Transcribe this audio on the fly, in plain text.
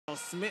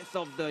Smith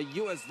of the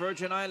U.S.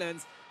 Virgin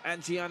Islands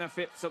and Gianna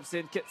Phipps of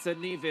St. Kitts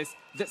and Nevis.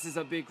 This is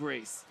a big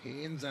race.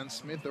 Haynes and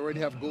Smith already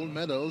have gold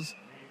medals.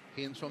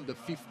 Haynes from the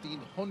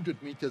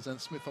 1,500 meters and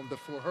Smith from the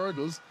 4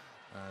 hurdles.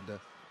 And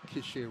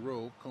Kishe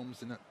Rowe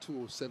comes in at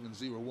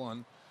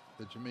 2:07.01,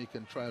 the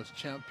Jamaican Trials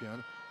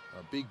champion.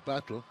 A big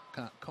battle.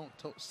 Can't count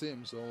out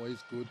Sims,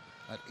 always good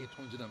at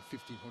 800 and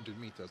 1,500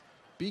 meters.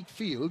 Big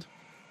field.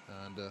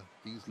 And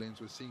these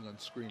lanes we're seeing on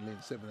screen,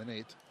 lanes 7 and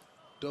 8,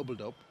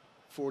 doubled up,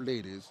 4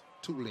 ladies,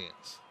 2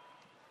 lanes.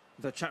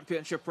 The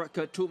championship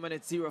record 2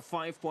 minutes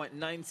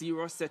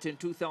 05.90 set in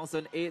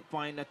 2008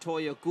 by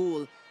Natoya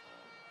Gould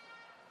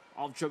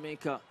of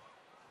Jamaica.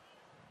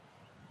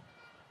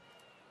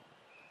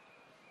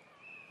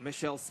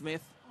 Michelle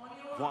Smith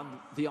won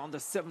the under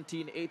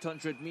 17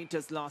 800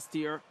 meters last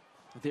year.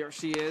 There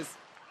she is,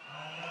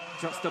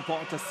 just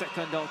about a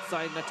second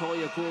outside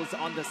Natoya Gould's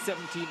under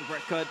 17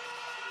 record.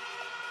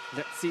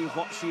 Let's see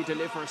what she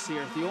delivers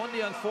here. The only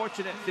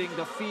unfortunate thing,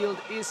 the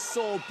field is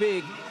so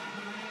big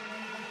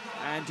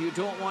and you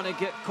don't want to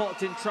get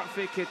caught in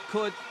traffic. It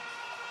could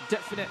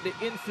definitely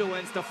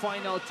influence the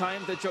final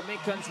time. The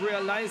Jamaicans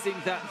realizing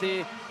that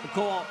they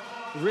go up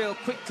real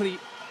quickly.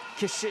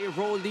 Kishe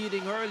Rowe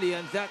leading early,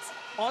 and that's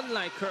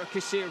unlike her.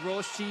 Kishe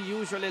Rowe, she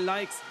usually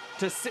likes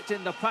to sit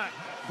in the pack,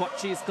 but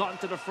she's gone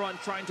to the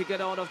front trying to get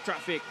out of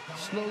traffic.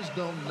 Slows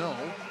down now,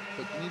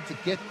 but you need to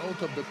get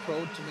out of the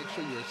crowd to make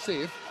sure you're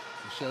safe.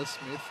 Michelle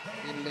Smith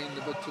in lane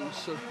number 2,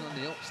 circling on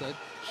the outside.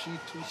 She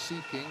too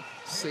seeking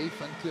safe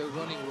and clear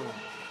running room.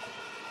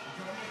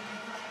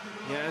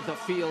 Yeah, the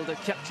field are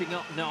catching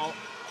up now.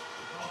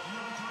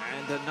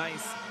 And a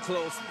nice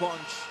close bunch.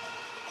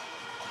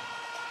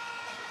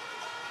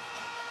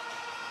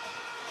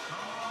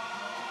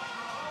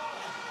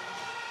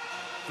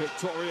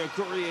 Victoria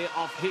Gourier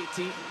of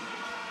Haiti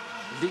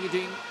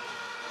leading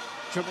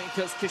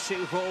Jamaica's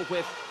Kishe Rowe,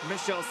 with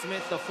Michelle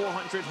Smith, the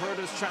 400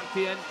 hurdles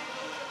champion,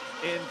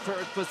 in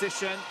 3rd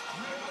position.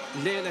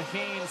 Layla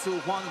Haynes, who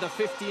won the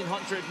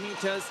 1,500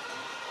 meters,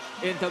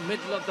 in the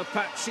middle of the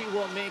pack. She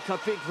will make a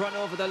big run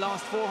over the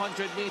last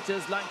 400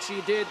 meters like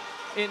she did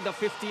in the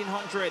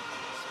 1,500.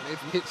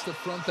 Smith hits the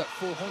front at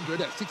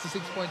 400 at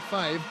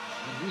 66.5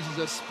 and uses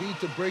her speed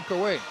to break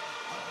away.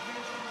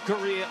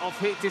 Gourier of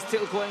Haiti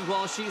still going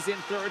well. She's in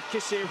 3rd.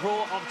 Kishe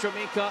Rowe of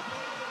Jamaica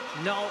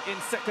now in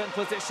 2nd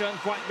position,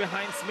 right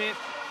behind Smith.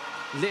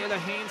 Layla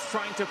Haynes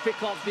trying to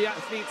pick off the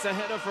athletes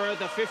ahead of her,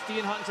 the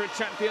 1,500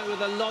 champion,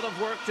 with a lot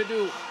of work to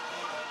do.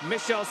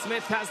 Michelle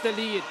Smith has the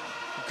lead.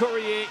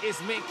 Gourier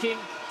is making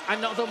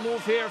another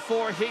move here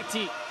for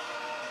Haiti.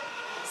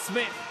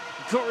 Smith,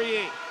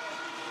 Gourier,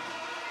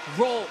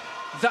 Rowe,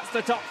 that's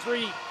the top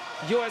 3.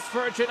 U.S.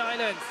 Virgin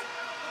Islands,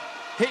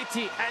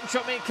 Haiti and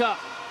Jamaica.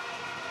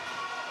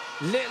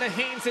 Layla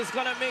Haynes is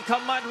going to make a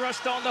mad rush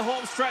down the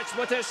home stretch,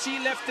 but as she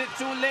left it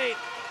too late,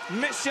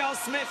 Michelle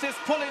Smith is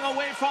pulling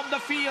away from the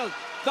field.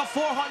 The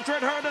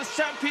 400 hurdles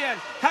champion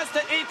has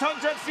the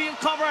 800 field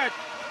covered.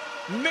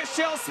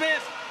 Michelle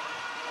Smith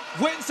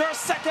wins her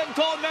 2nd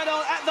gold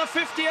medal at the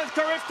 50th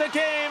CARIFTA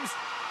Games.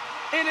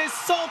 It is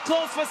so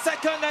close for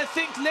 2nd. I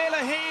think Layla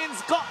Haynes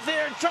got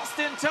there just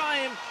in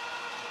time.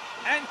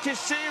 And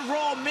Kishe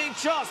Rowe may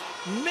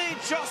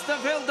just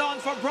have held on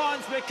for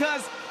bronze,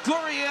 because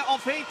Gourier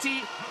of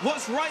Haiti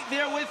was right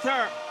there with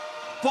her.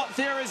 But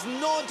there is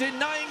no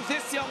denying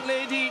this young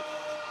lady.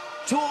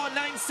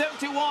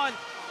 209.71.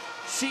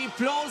 She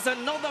blows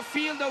another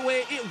field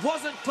away. It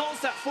wasn't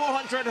close at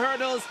 400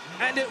 hurdles,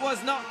 and it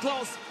was not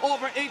close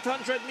over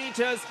 800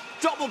 meters.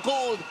 Double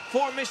gold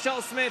for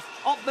Michelle Smith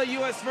of the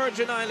U.S.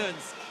 Virgin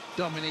Islands.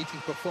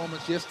 Dominating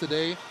performance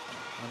yesterday.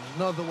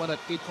 Another one at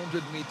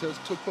 800 meters,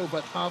 took over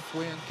at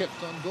halfway and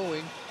kept on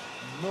going.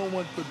 No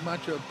one could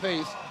match her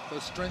pace, her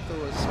strength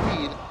or her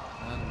speed,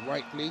 and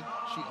rightly,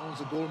 she owns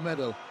a gold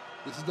medal.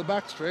 This is the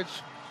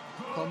backstretch,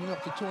 coming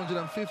up to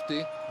 250,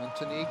 and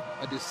Tanique,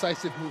 a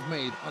decisive move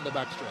made on the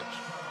backstretch.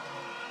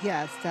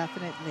 Yes,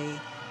 definitely.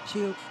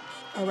 She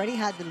already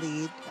had the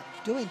lead,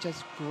 doing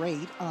just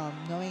great,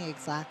 knowing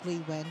exactly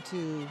when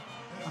to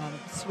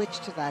switch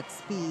to that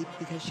speed,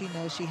 because she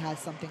knows she has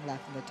something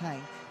left in the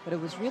tank. But it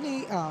was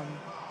really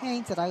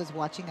Haynes that I was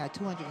watching at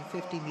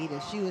 250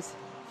 meters. She was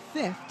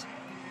 5th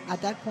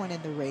at that point in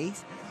the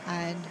race,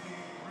 and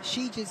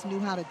she just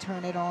knew how to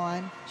turn it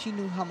on. She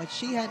knew how much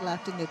she had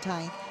left in the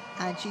tank,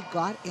 and she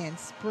got in,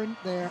 sprint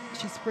there.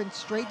 She sprinted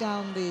straight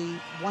down the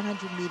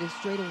 100 meters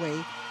straight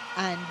away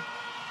and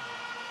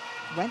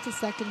went to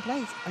 2nd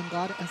place and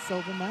got a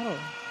silver medal.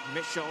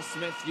 Michelle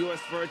Smith, U.S.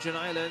 Virgin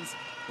Islands,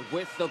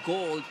 with the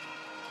gold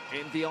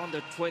in the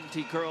under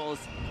 20 girls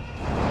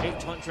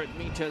 800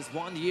 meters,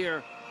 1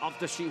 year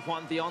after she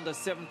won the under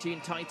 17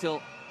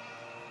 title.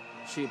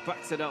 She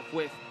backs it up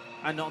with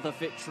another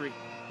victory.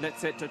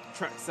 Let's head to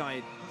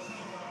trackside.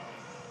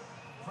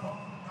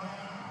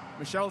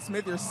 Michelle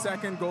Smith, your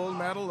 2nd gold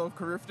medal of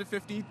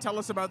CARIFTA50. Tell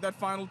us about that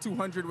final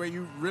 200 where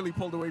you really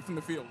pulled away from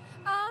the field.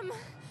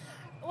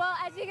 Well,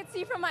 as you can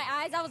see from my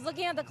eyes, I was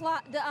looking at the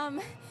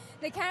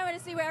camera to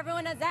see where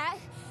everyone is at,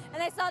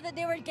 and I saw that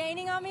they were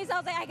gaining on me, so I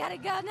was like, I gotta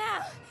go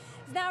now.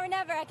 It's now or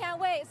never. I can't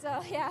wait.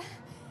 So yeah,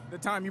 the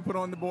time you put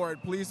on the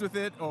board, pleased with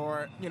it?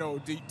 Or, you know,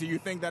 do you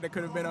think that it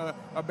could have been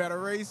a better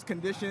race,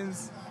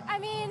 conditions? I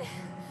mean,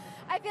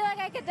 I feel like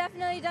I could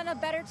definitely done a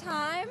better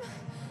time,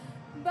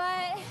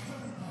 but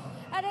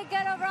I did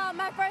good overall.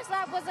 My first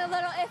lap was a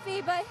little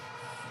iffy, but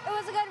it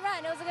was a good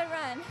run. It was a good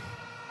run.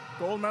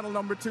 Gold medal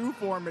number 2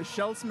 for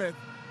Michelle Smith.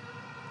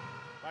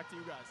 Back to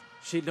you guys.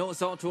 She knows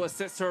how to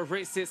assist her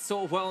races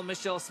so well,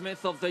 Michelle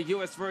Smith of the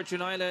U.S.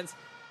 Virgin Islands.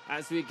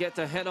 As we get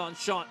a head-on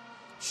shot,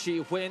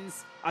 she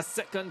wins a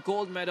second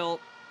gold medal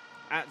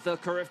at the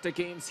CARIFTA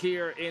Games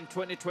here in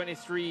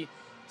 2023.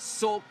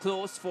 So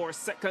close for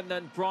second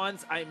and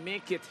bronze. I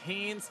make it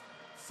Haynes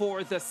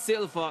for the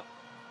silver.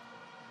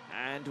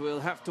 And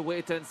we'll have to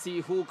wait and see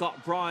who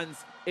got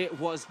bronze. It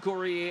was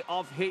Gourier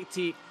of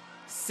Haiti.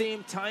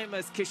 Same time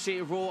as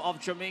Kishe Rowe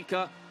of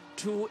Jamaica,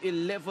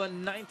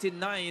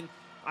 2:11.99.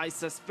 I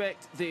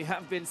suspect they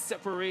have been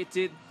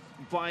separated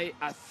by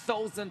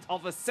 1,000th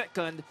of a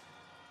second.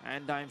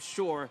 And I'm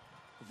sure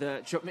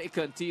the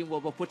Jamaican team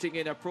will be putting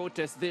in a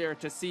protest there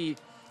to see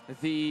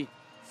the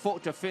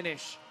photo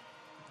finish.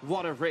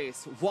 What a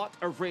race, what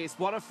a race,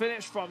 what a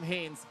finish from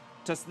Haynes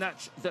to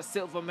snatch the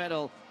silver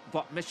medal.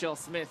 But Michelle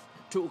Smith,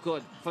 too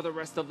good for the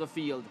rest of the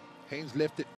field. Haynes left it